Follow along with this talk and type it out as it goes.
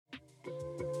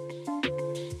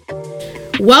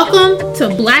Welcome to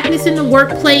Blackness in the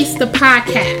Workplace, the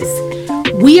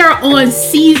podcast. We are on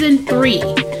season 3,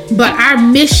 but our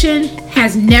mission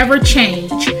has never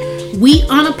changed. We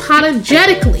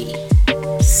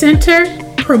unapologetically center,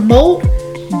 promote,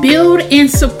 build, and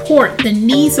support the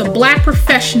needs of Black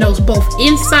professionals both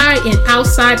inside and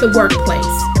outside the workplace.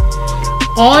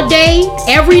 All day,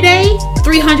 every day,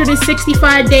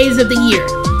 365 days of the year.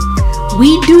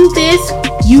 We do this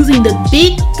using the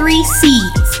big 3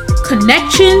 C's: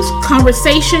 connections,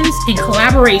 conversations, and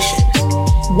collaborations.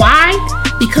 Why?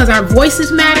 Because our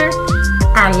voices matter,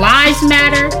 our lives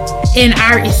matter, and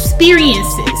our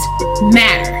experiences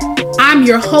matter. I'm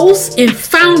your host and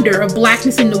founder of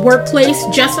Blackness in the Workplace,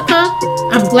 Jessica.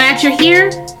 I'm glad you're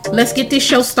here. Let's get this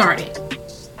show started.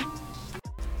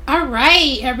 All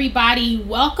right, everybody.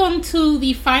 Welcome to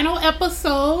the final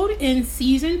episode in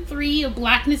season 3 of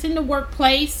Blackness in the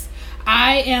Workplace.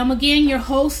 I am again your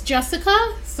host,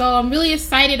 Jessica. So I'm really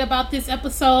excited about this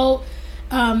episode.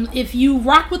 If you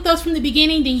rock with us from the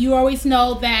beginning, then you always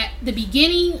know that the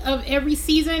beginning of every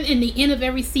season and the end of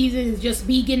every season is just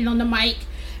me getting on the mic,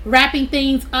 wrapping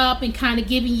things up, and kind of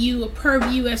giving you a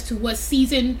purview as to what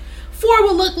season 4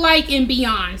 will look like and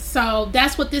beyond. So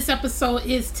that's what this episode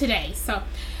is today. So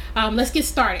let's get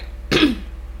started.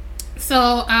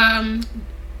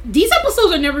 These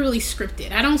episodes are never really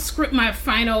scripted. I don't script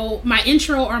my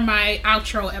intro or my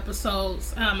outro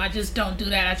episodes. I just don't do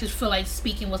that. I just feel like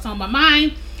speaking what's on my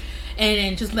mind and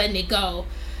then just letting it go.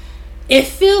 It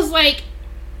feels like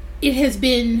it has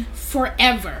been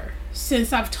forever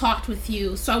since I've talked with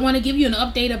you. So I want to give you an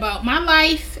update about my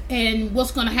life and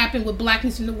what's going to happen with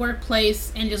Blackness in the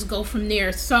Workplace and just go from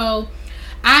there. So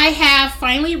I have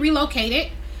finally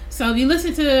relocated. So if you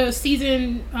listen to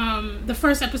the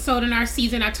first episode in our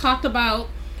season, I talked about,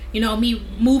 me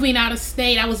moving out of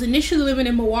state. I was initially living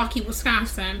in Milwaukee,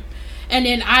 Wisconsin. And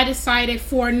then I decided,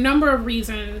 for a number of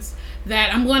reasons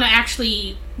that I'm going to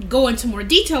actually go into more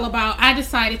detail about, I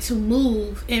decided to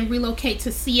move and relocate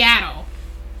to Seattle.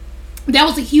 That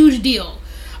was a huge deal.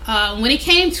 When it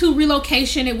came to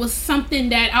relocation, it was something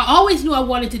that I always knew I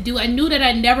wanted to do. I knew that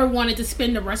I never wanted to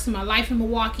spend the rest of my life in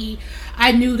Milwaukee.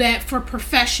 I knew that for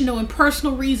professional and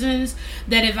personal reasons,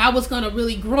 that if I was going to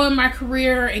really grow in my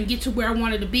career and get to where I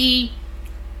wanted to be,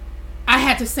 I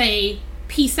had to say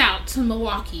peace out to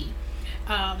Milwaukee.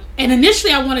 And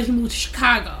initially I wanted to move to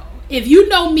Chicago. If you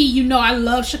know me, you know I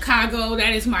love Chicago.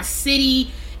 That is my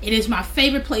city. It is my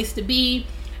favorite place to be.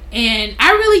 And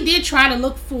I really did try to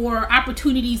look for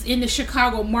opportunities in the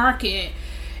Chicago market.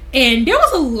 And there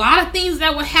was a lot of things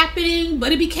that were happening,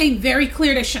 but it became very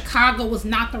clear that Chicago was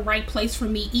not the right place for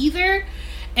me either.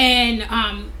 And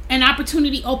an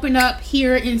opportunity opened up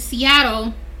here in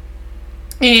Seattle,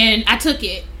 and I took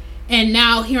it. And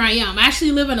now here I am. I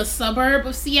actually live in a suburb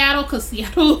of Seattle because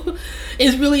Seattle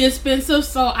is really expensive.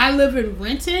 So I live in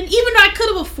Renton, even though I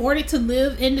could have afforded to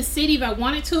live in the city if I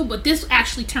wanted to. But this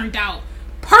actually turned out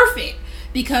perfect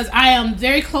because I am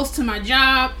very close to my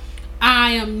job.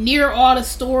 I am near all the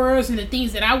stores and the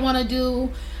things that I want to do,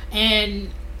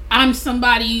 and I'm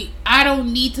somebody, I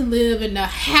don't need to live in the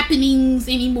happenings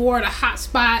anymore, the hot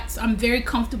spots. I'm very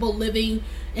comfortable living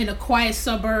in a quiet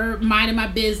suburb, minding my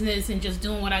business and just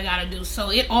doing what I gotta do. So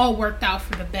it all worked out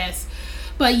for the best.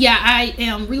 But yeah, I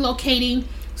am relocating.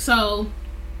 So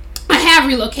I have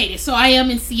relocated. So I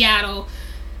am in Seattle.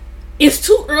 It's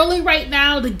too early right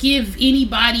now to give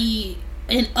anybody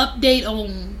an update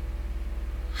on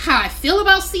how I feel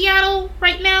about Seattle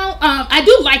right now. I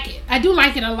do like it. I do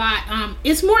like it a lot.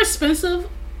 It's more expensive.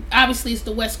 Obviously, it's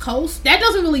the West Coast. That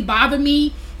doesn't really bother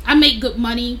me. I make good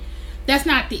money. That's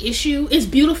not the issue. It's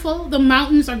beautiful. The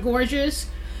mountains are gorgeous.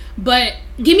 But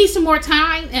give me some more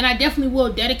time, and I definitely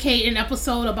will dedicate an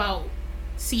episode about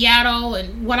Seattle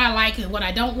and what I like and what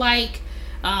I don't like.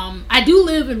 I do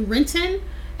live in Renton.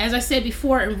 As I said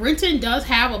before, and Renton does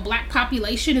have a Black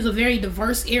population. It's a very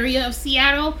diverse area of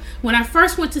Seattle. When I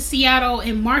first went to Seattle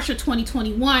in March of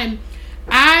 2021,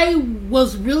 I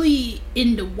was really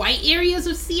in the white areas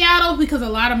of Seattle because a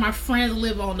lot of my friends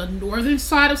live on the northern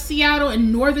side of Seattle,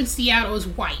 and northern Seattle is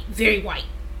white, very white.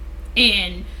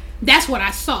 And that's what I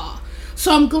saw.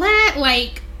 So I'm glad,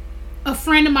 a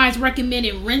friend of mine's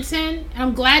recommended Renton.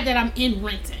 I'm glad that I'm in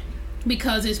Renton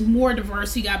because it's more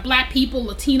diverse. You got Black people,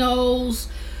 Latinos,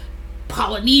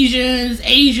 Polynesians,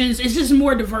 Asians. It's just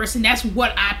more diverse, and that's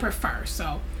what I prefer.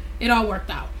 So it all worked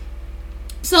out.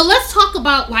 So let's talk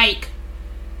about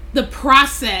the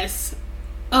process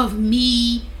of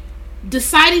me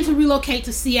deciding to relocate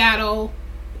to Seattle,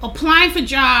 applying for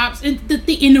jobs, and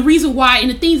the reason why, and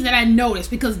the things that I noticed,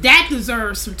 because that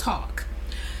deserves some talk.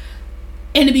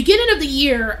 In the beginning of the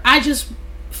year, I just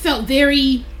felt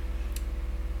very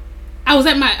I was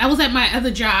at my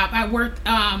other job. I worked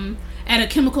at a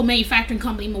chemical manufacturing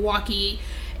company in Milwaukee,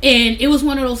 and it was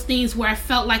one of those things where I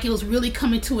felt like it was really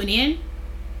coming to an end.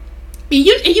 And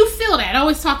you feel that. I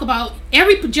always talk about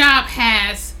every job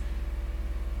has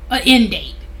an end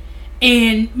date,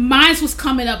 and mine was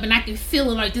coming up, and I could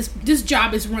feel it like this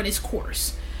job has run its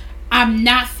course. I'm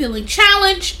not feeling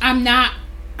challenged. I'm not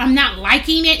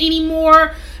liking it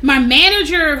anymore. My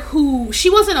manager, she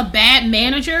wasn't a bad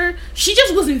manager, she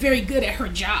just wasn't very good at her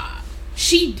job.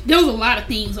 There was a lot of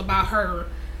things about her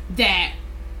that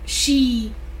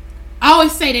I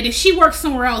always say that if she works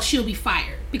somewhere else, she'll be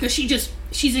fired because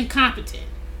she's incompetent,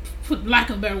 for lack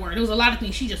of a better word. There was a lot of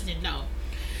things she just didn't know.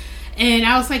 And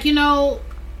I was like,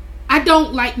 I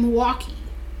don't like Milwaukee.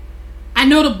 I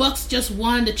know the Bucks just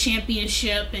won the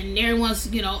championship and everyone's,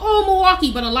 oh,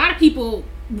 Milwaukee, but a lot of people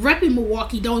repping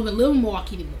Milwaukee don't even live in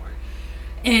Milwaukee anymore.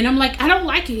 And I'm like, I don't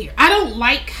like it here. I don't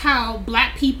like how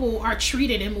black people are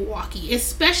treated in Milwaukee,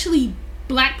 especially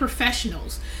black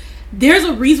professionals. There's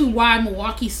a reason why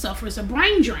Milwaukee suffers a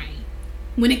brain drain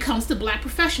when it comes to black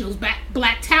professionals,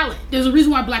 black talent. There's a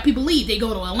reason why black people leave. They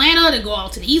go to Atlanta, they go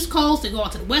out to the East Coast, they go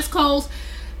out to the West Coast.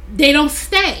 They don't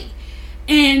stay.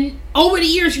 And over the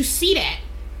years, you see that.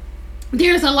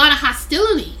 There's a lot of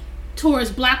hostility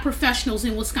towards black professionals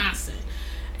in Wisconsin.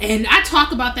 And I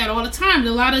talk about that all the time.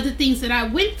 A lot of the things that I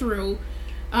went through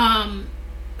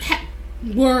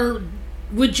were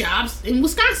with jobs in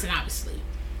Wisconsin, obviously.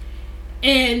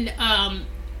 And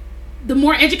the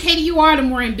more educated you are, the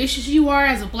more ambitious you are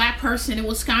as a black person in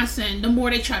Wisconsin, the more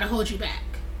they try to hold you back.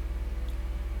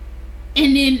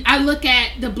 And then I look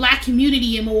at the black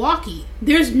community in Milwaukee.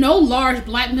 There's no large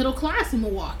black middle class in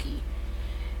Milwaukee.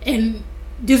 And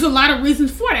there's a lot of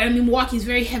reasons for that. I mean, Milwaukee is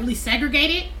very heavily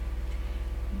segregated.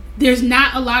 There's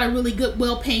not a lot of really good,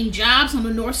 well-paying jobs on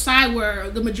the north side where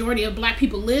the majority of black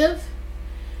people live.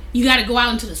 You got to go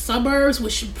out into the suburbs,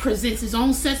 which presents its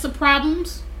own sets of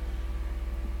problems.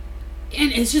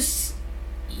 And it's just,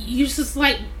 you're just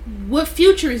like, what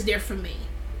future is there for me?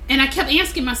 And I kept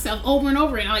asking myself over and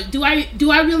over, and like, do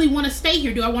I really want to stay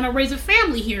here? Do I want to raise a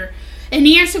family here? And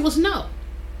the answer was no.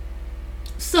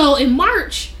 So in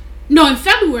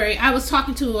February, I was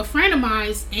talking to a friend of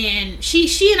mine, and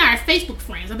she and I are Facebook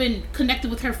friends. I've been connected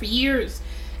with her for years.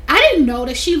 I didn't know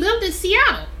that she lived in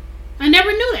Seattle. I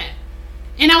never knew that.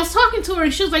 And I was talking to her,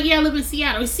 and she was like, yeah, I live in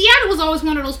Seattle. Seattle was always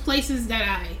one of those places that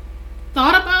I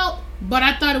thought about, but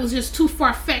I thought it was just too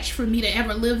far-fetched for me to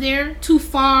ever live there. Too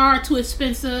far, too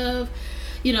expensive,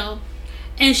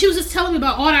 And she was just telling me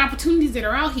about all the opportunities that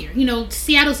are out here.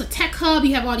 Seattle's a tech hub.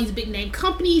 You have all these big-name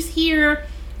companies here.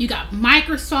 You got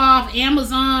Microsoft,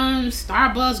 Amazon,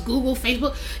 Starbucks, Google,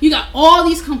 Facebook. You got all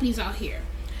these companies out here.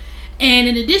 And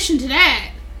in addition to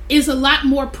that, is a lot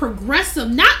more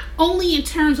progressive, not only in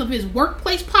terms of his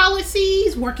workplace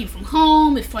policies, working from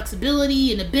home and flexibility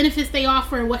and the benefits they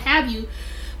offer and what have you,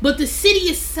 but the city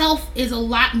itself is a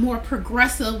lot more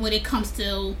progressive when it comes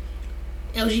to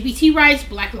LGBT rights,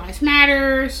 Black Lives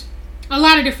Matters, a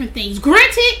lot of different things.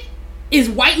 Granted, is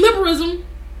white liberalism.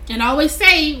 And I always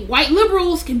say, white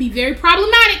liberals can be very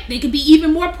problematic. They can be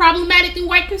even more problematic than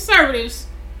white conservatives.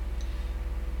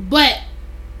 But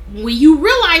when you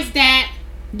realize that,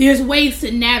 there's ways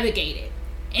to navigate it.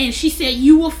 And she said,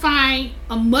 you will find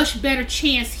a much better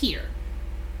chance here.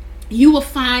 You will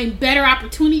find better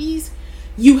opportunities.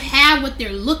 You have what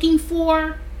they're looking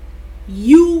for.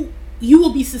 You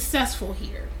will be successful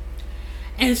here.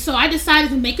 And so I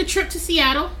decided to make a trip to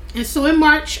Seattle. And so in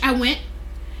March, I went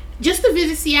just to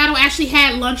visit Seattle. I actually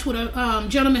had lunch with a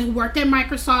gentleman who worked at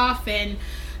Microsoft and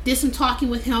did some talking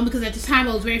with him because at the time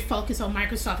I was very focused on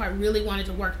Microsoft. I really wanted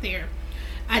to work there.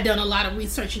 I'd done a lot of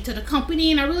research into the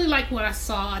company and I really liked what I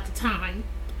saw at the time.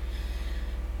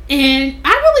 And I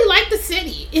really like the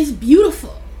city. It's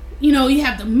beautiful. You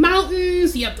have the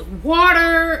mountains, you have the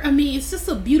water. I mean, it's just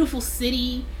a beautiful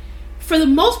city. For the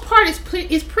most part,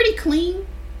 it's pretty clean.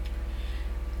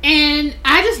 And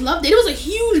I just loved it. There was a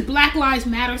huge Black Lives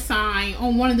Matter sign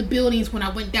on one of the buildings when I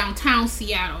went downtown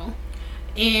Seattle.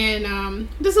 And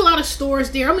there's a lot of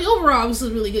stores there. I mean, overall, it was a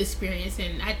really good experience.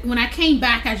 And when I came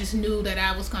back, I just knew that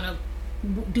I was going to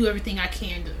do everything I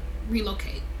can to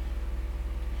relocate.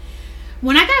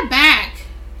 When I got back,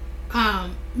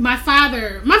 my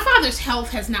father's health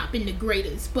has not been the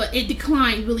greatest, but it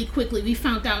declined really quickly. We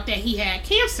found out that he had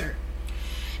cancer.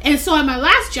 And so at my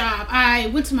last job, I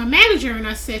went to my manager and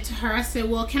I said to her,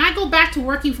 well, can I go back to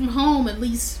working from home at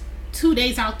least 2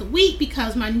 days out the week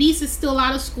because my niece is still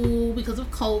out of school because of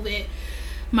COVID.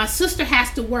 My sister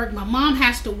has to work. My mom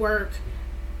has to work.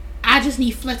 I just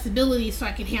need flexibility so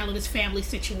I can handle this family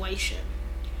situation.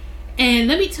 And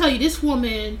let me tell you, this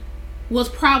woman was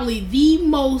probably the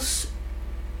most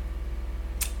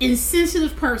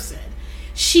insensitive person.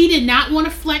 She did not want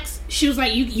to flex. She was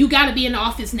like, you got to be in the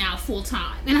office now full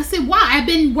time. And I said, why? I've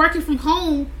been working from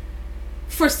home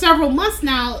for several months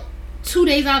now, 2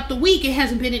 days out the week. It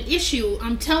hasn't been an issue.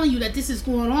 I'm telling you that this is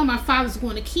going on. My father's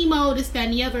going to chemo, this, that,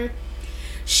 and the other.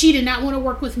 She did not want to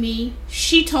work with me.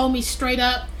 She told me straight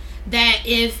up that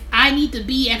if I need to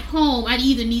be at home, I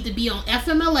either need to be on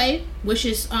FMLA, which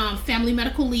is family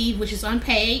medical leave, which is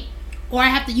unpaid, or I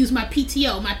have to use my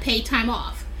PTO, my paid time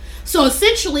off. So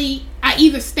essentially, I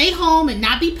either stay home and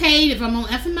not be paid if I'm on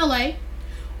FMLA,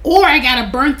 or I got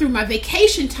to burn through my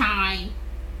vacation time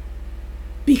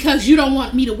because you don't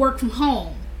want me to work from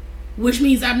home, which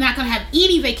means I'm not going to have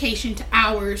any vacation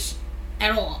hours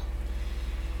at all.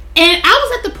 And I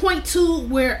was at the point too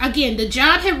where, again, the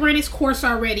job had run its course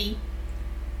already.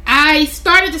 I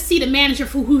started to see the manager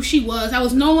for who she was. I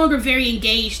was no longer very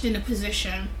engaged in the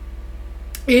position.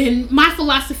 And my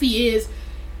philosophy is,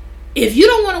 if you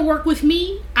don't want to work with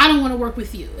me, I don't want to work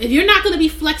with you. If you're not going to be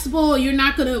flexible, you're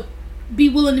not going to be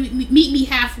willing to meet me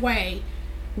halfway,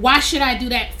 why should I do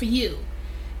that for you?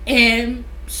 And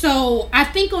so I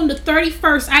think on the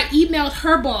 31st, I emailed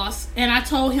her boss and I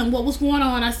told him what was going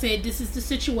on. I said, this is the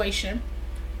situation.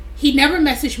 He never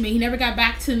messaged me. He never got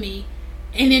back to me.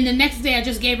 And then the next day I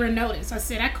just gave her a notice. I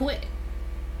said, I quit.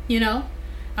 You know?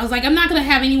 I was like, I'm not going to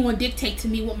have anyone dictate to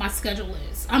me what my schedule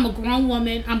is. I'm a grown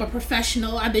woman. I'm a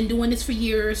professional. I've been doing this for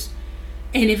years.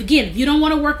 And if you don't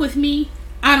want to work with me,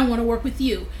 I don't want to work with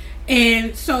you.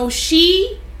 And so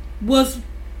she didn't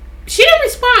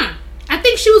respond. I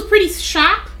think she was pretty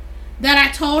shocked that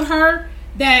I told her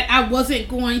that I wasn't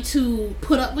going to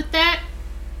put up with that.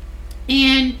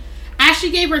 And I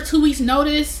actually gave her 2 weeks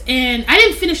notice, and I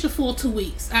didn't finish the full 2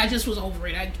 weeks. I just was over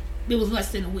it. It was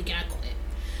less than a week and I quit.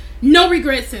 No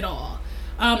regrets at all.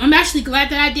 I'm actually glad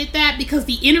that I did that because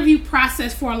the interview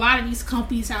process for a lot of these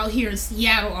companies out here in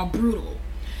Seattle are brutal.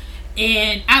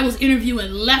 And I was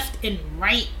interviewing left and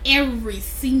right every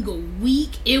single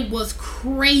week. It was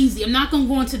crazy. I'm not going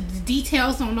to go into the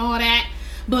details on all that.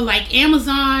 But like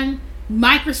Amazon,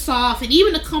 Microsoft, and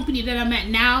even the company that I'm at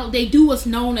now, they do what's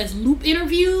known as loop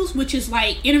interviews, which is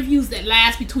like interviews that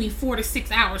last between 4 to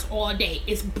 6 hours all day.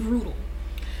 It's brutal.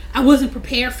 I wasn't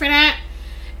prepared for that.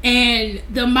 And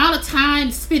the amount of time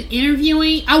spent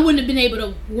interviewing, I wouldn't have been able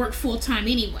to work full time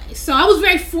anyway. So I was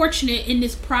very fortunate in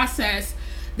this process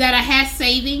that I had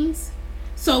savings.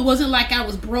 So it wasn't like I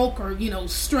was broke or,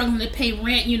 struggling to pay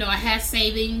rent. I had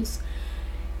savings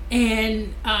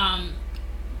and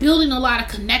building a lot of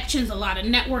connections, a lot of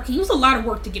networking. It was a lot of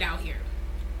work to get out here.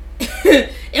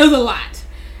 It was a lot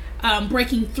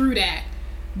breaking through that.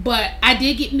 But I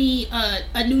did get me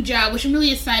a new job, which I'm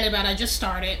really excited about. I just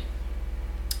started.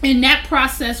 And that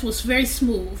process was very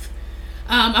smooth.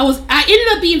 I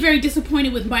ended up being very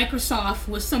disappointed with Microsoft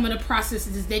with some of the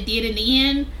processes they did in the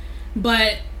end.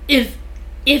 But if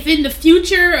in the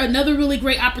future another really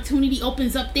great opportunity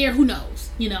opens up there, who knows?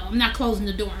 I'm not closing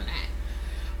the door on that.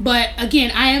 But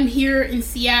again, I am here in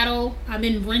Seattle. I'm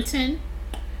in Renton.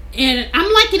 And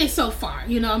I'm liking it so far.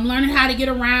 I'm learning how to get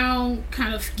around,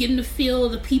 kind of getting the feel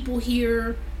of the people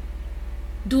here,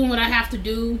 doing what I have to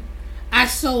do. I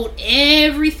sold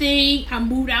everything. I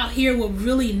moved out here with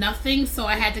really nothing, so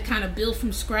I had to kind of build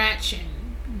from scratch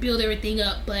and build everything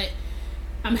up, but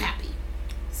I'm happy.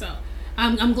 So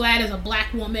I'm glad as a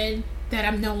black woman that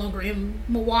I'm no longer in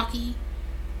Milwaukee.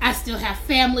 I still have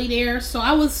family there, so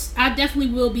I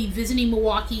definitely will be visiting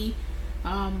Milwaukee.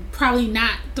 Probably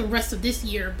not the rest of this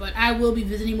year, but I will be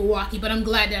visiting Milwaukee, but I'm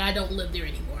glad that I don't live there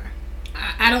anymore.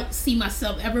 I don't see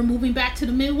myself ever moving back to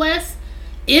the Midwest.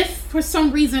 If for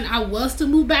some reason I was to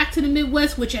move back to the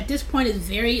Midwest, which at this point is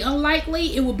very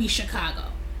unlikely, it will be Chicago.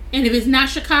 And if it's not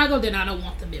Chicago, then I don't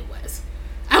want the Midwest.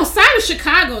 Outside of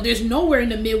Chicago, there's nowhere in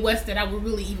the Midwest that I would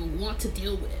really even want to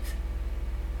deal with.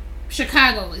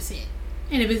 Chicago is it.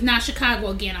 And if it's not Chicago,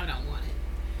 again, I don't want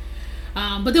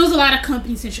it. But there was a lot of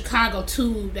companies in Chicago,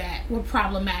 too, that were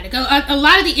problematic. A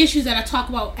lot of the issues that I talk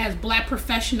about as black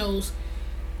professionals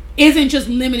isn't just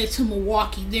limited to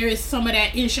Milwaukee. There is some of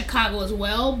that in Chicago as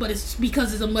well, but it's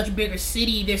because it's a much bigger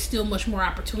city, there's still much more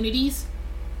opportunities.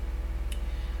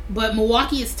 But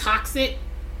Milwaukee is toxic.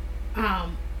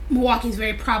 Milwaukee is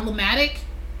very problematic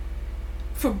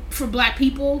for black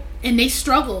people, and they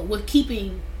struggle with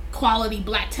keeping quality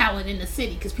black talent in the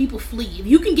city because people flee. If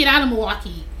you can get out of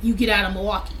Milwaukee, you get out of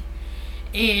Milwaukee.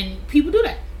 And people do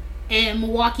that. And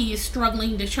Milwaukee is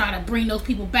struggling to try to bring those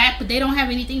people back, but they don't have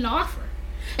anything to offer.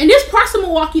 And there's parts of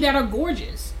Milwaukee that are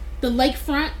gorgeous. The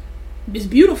lakefront is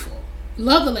beautiful.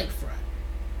 Love the lakefront.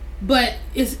 But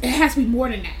it has to be more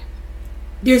than that.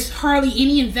 There's hardly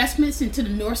any investments into the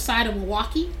north side of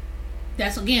Milwaukee.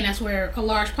 That's where a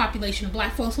large population of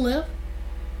black folks live.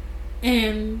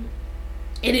 And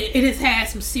it has had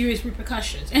some serious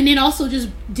repercussions. And then also just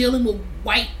dealing with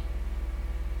white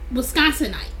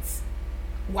Wisconsinites,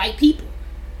 white people.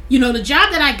 You know, the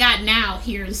job that I got now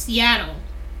here in Seattle,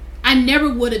 I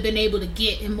never would have been able to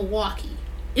get in Milwaukee.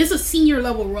 It's a senior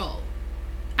level role.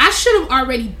 I should have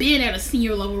already been at a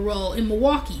senior level role in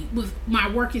Milwaukee with my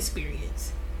work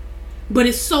experience. But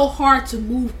it's so hard to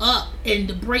move up and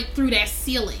to break through that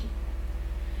ceiling.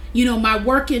 You know, my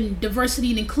work in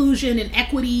diversity and inclusion and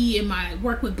equity and my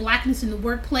work with blackness in the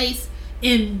workplace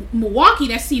in Milwaukee,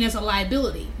 that's seen as a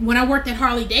liability. When I worked at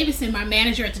Harley Davidson, my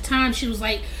manager at the time, she was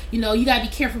like, you know, you gotta be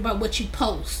careful about what you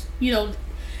post, you know.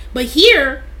 But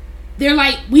here, they're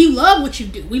like, we love what you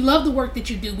do. We love the work that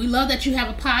you do. We love that you have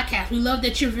a podcast. We love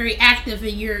that you're very active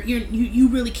and you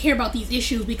really care about these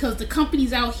issues, because the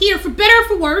companies out here, for better or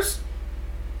for worse,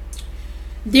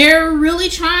 they're really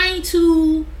trying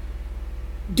to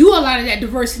do a lot of that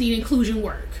diversity and inclusion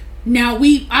work. Now,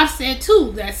 I've said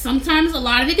too that sometimes a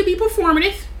lot of it can be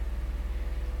performative,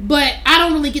 but I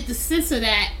don't really get the sense of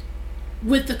that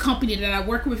with the company that I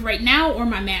work with right now or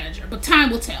my manager. But time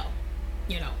will tell,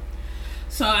 you know.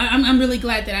 So I'm really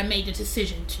glad that I made the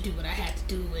decision to do what I had to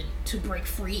do and to break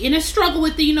free. And a struggle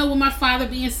with with my father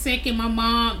being sick and my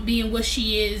mom being what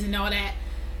she is and all that.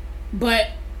 But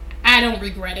I don't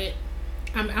regret it.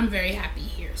 I'm very happy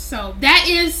here. So that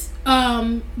is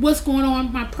what's going on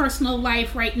in my personal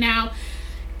life right now.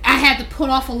 I had to put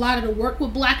off a lot of the work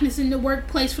with blackness in the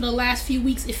workplace for the last few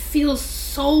weeks. It feels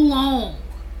so long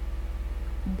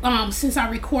since I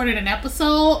recorded an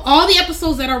episode. All the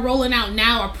episodes that are rolling out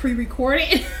now are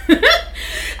pre-recorded.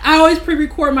 I always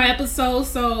pre-record my episodes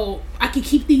so I can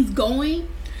keep things going.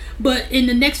 But in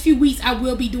the next few weeks, I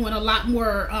will be doing a lot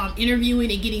more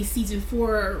interviewing and getting season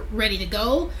 4 ready to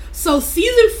go. So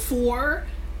season 4,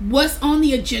 what's on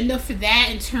the agenda for that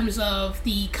in terms of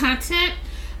the content?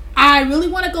 I really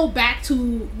want to go back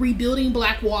to Rebuilding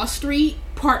Black Wall Street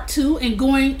Part 2 and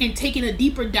going and taking a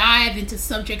deeper dive into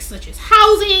subjects such as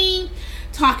housing,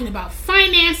 talking about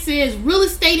finances, real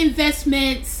estate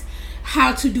investments,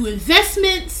 how to do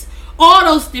investments, all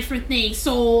those different things.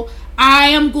 So I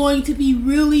am going to be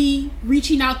really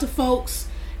reaching out to folks,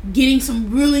 getting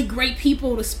some really great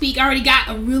people to speak. I already got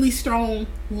a really strong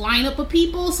lineup of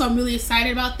people, so I'm really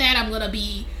excited about that. I'm going to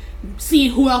be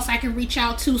seeing who else I can reach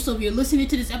out to. So if you're listening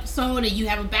to this episode and you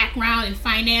have a background in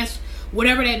finance,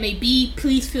 whatever that may be,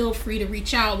 please feel free to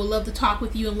reach out. We'd love to talk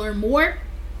with you and learn more.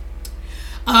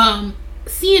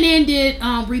 CNN did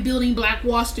Rebuilding Black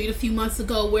Wall Street a few months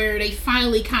ago, where they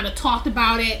finally kind of talked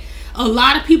about it. A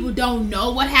lot of people don't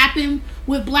know what happened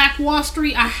with Black Wall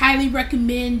Street. I highly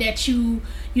recommend that you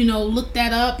look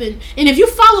that up. And if you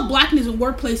follow Blackness in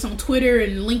Workplace on Twitter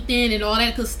and LinkedIn and all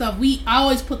that good stuff, I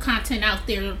always put content out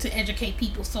there to educate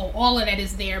people. So all of that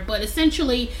is there. But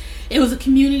essentially, it was a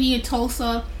community in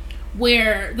Tulsa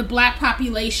where the black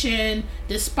population,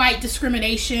 despite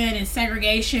discrimination and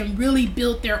segregation, really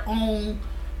built their own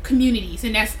communities.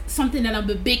 And that's something that I'm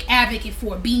a big advocate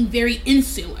for, being very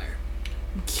insular.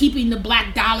 Keeping the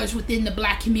black dollars within the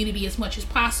black community as much as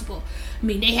possible. I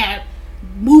mean, they had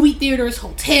movie theaters,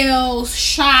 hotels,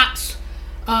 shops,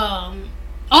 all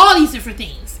these different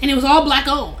things. And it was all black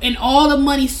owned. And all the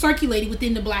money circulated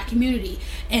within the black community.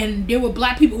 And there were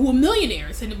black people who were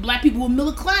millionaires. And the black people who were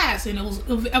middle class. And it was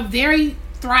a very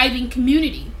thriving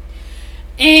community.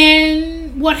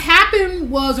 And what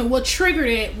happened was, or what triggered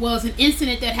it, was an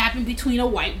incident that happened between a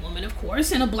white woman, of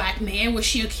course, and a black man, where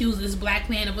she accused this black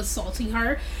man of assaulting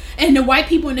her. And the white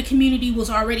people in the community was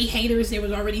already haters. They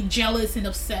was already jealous and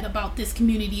upset about this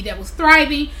community that was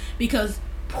thriving, because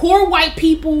poor white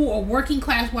people or working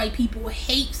class white people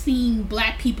hate seeing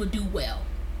black people do well.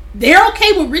 They're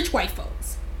okay with rich white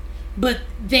folks, but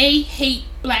they hate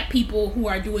black people who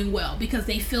are doing well, because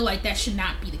they feel like that should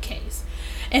not be the case.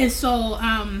 And so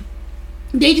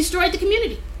they destroyed the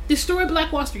community, destroyed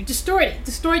Black Wall Street, destroyed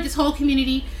this whole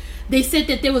community. They said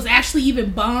that there was actually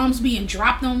even bombs being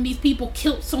dropped on these people,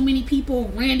 killed so many people,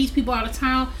 ran these people out of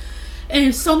town.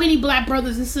 And so many black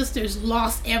brothers and sisters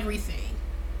lost everything.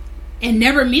 And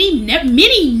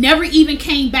many never even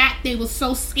came back. They were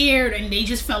so scared, and they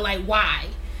just felt like, why?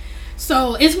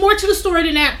 So it's more to the story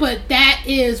than that, but that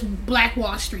is Black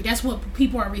Wall Street. That's what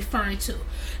people are referring to.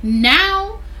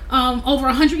 Now, over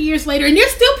 100 years later, and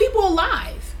there's still people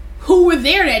alive who were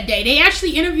there that day. They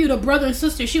actually interviewed a brother and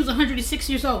sister. She was 106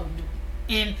 years old,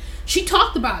 and she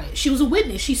talked about it. She was a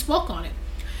witness. She spoke on it.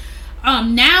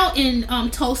 Now in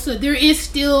Tulsa, there is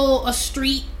still a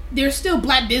street there's still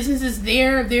black businesses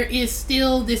there. There is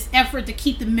still this effort to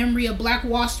keep the memory of Black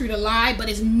Wall Street alive, but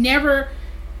it's never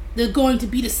going to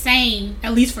be the same,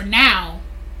 at least for now,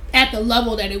 at the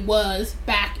level that it was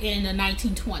back in the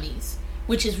 1920s,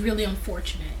 which is really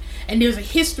unfortunate. And there's a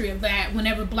history of that.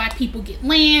 Whenever black people get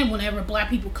land, whenever black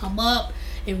people come up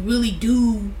and really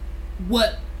do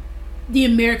what the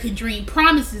American dream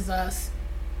promises us,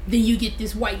 then you get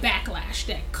this white backlash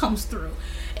that comes through.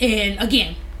 And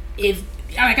again, if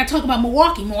like I talk about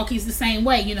Milwaukee is the same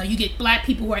way. You know, you get black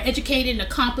people who are educated and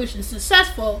accomplished and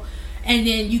successful, and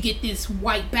then you get this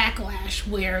white backlash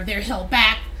where they're held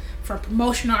back for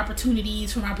promotional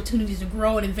opportunities, from opportunities to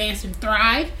grow and advance and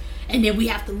thrive, and then we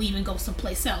have to leave and go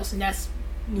someplace else. And that's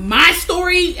my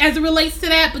story as it relates to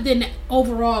that. But then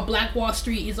overall, Black Wall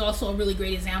Street is also a really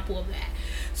great example of that.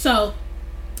 So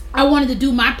I wanted to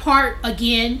do my part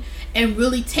again and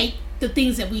really take the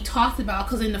things that we talked about,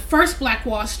 because in the first Black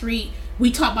Wall Street, we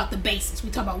talked about the basics.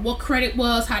 We talked about what credit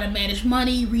was, how to manage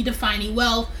money, redefining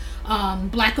wealth,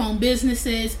 black-owned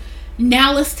businesses.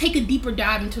 Now let's take a deeper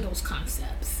dive into those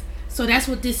concepts. So that's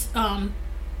what this,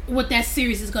 what that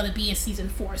series is going to be in season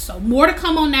 4. So more to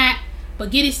come on that,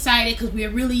 but get excited because we are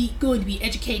really going to be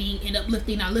educating and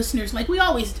uplifting our listeners like we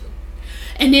always do.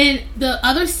 And then the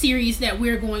other series that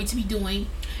we're going to be doing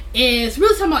is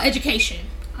really talking about education.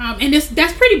 And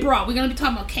that's pretty broad. We're going to be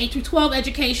talking about K-12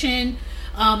 education,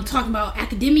 talking about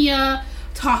academia,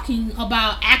 talking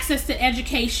about access to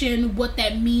education, what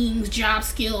that means, job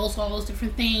skills, all those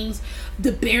different things,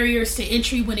 the barriers to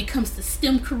entry when it comes to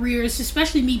STEM careers,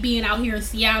 especially me being out here in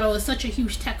Seattle. It's such a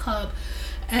huge tech hub,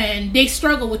 and they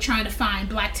struggle with trying to find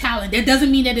black talent. That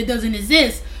doesn't mean that it doesn't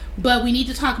exist, but we need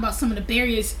to talk about some of the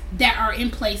barriers that are in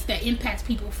place that impacts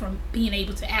people from being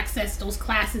able to access those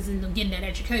classes and getting that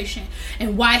education,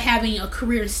 and why having a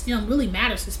career in STEM really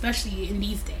matters, especially in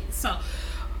these days. So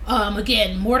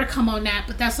again, more to come on that,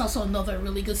 but that's also another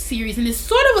really good series, and it's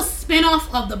sort of a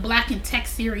spin-off of the Black in Tech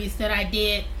series that I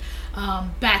did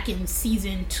back in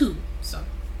season 2. So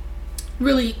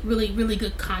really, really, really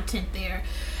good content there.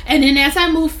 And then as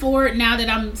I move forward, now that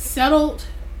I'm settled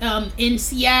in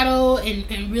Seattle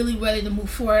and really ready to move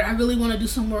forward, I really want to do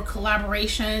some more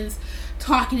collaborations,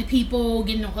 talking to people,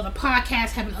 getting on other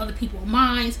podcasts, having other people in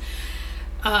mind.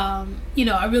 I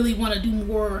really want to do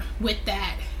more with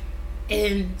that.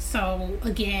 And so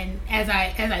again, as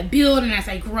I build and as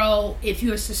I grow, if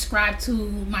you're subscribed to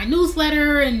my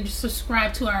newsletter and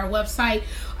subscribe to our website,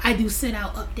 I do send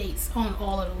out updates on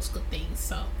all of those good things.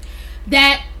 So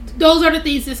those are the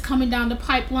things that's coming down the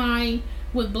pipeline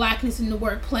with Blackness in the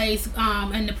Workplace,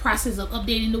 and the process of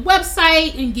updating the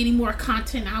website and getting more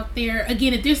content out there.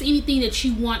 Again, if there's anything that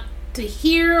you want to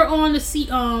hear on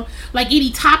the like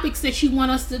any topics that you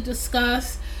want us to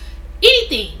discuss,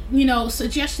 anything,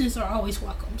 suggestions are always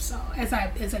welcome. So as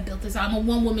I built this, I'm a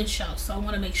one-woman show, so I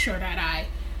want to make sure that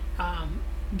I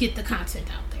get the content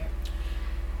out there.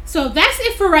 So that's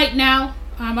it for right now.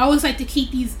 I always like to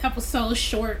keep these episodes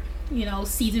short,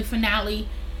 season finale.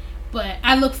 But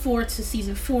I look forward to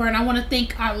season 4, and I want to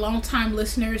thank our longtime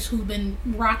listeners who've been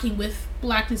rocking with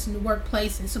Blackness in the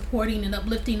Workplace and supporting and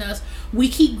uplifting us. We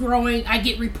keep growing. I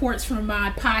get reports from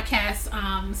my podcast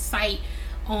site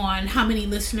on how many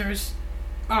listeners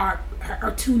are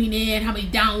tuning in, how many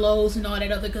downloads, and all that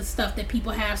other good stuff that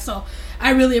people have. So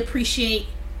I really appreciate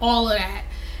all of that.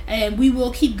 And we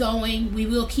will keep going. We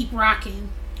will keep rocking.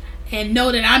 And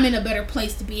know that I'm in a better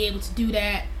place to be able to do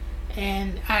that.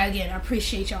 And I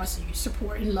appreciate y'all's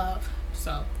support and love.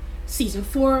 So season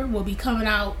 4 will be coming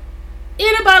out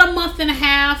in about a month and a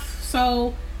half.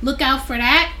 So look out for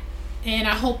that. And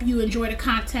I hope you enjoy the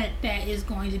content that is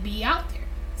going to be out there.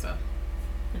 So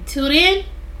until then,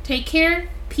 take care,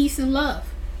 peace, and love.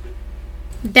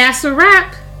 That's a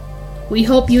wrap. We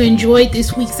hope you enjoyed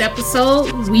this week's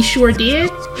episode. We sure did.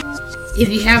 If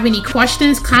you have any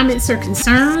questions, comments, or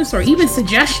concerns, or even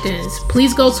suggestions,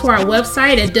 please go to our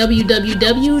website at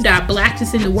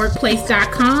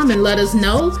www.blacknessintheworkplace.com and let us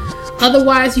know.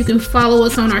 Otherwise, you can follow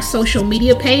us on our social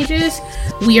media pages.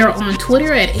 We are on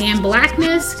Twitter at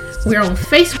 @AnnBlackness. We're on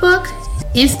Facebook,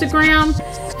 Instagram,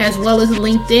 as well as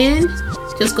LinkedIn.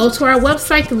 Just go to our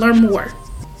website to learn more.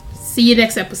 See you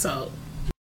next episode.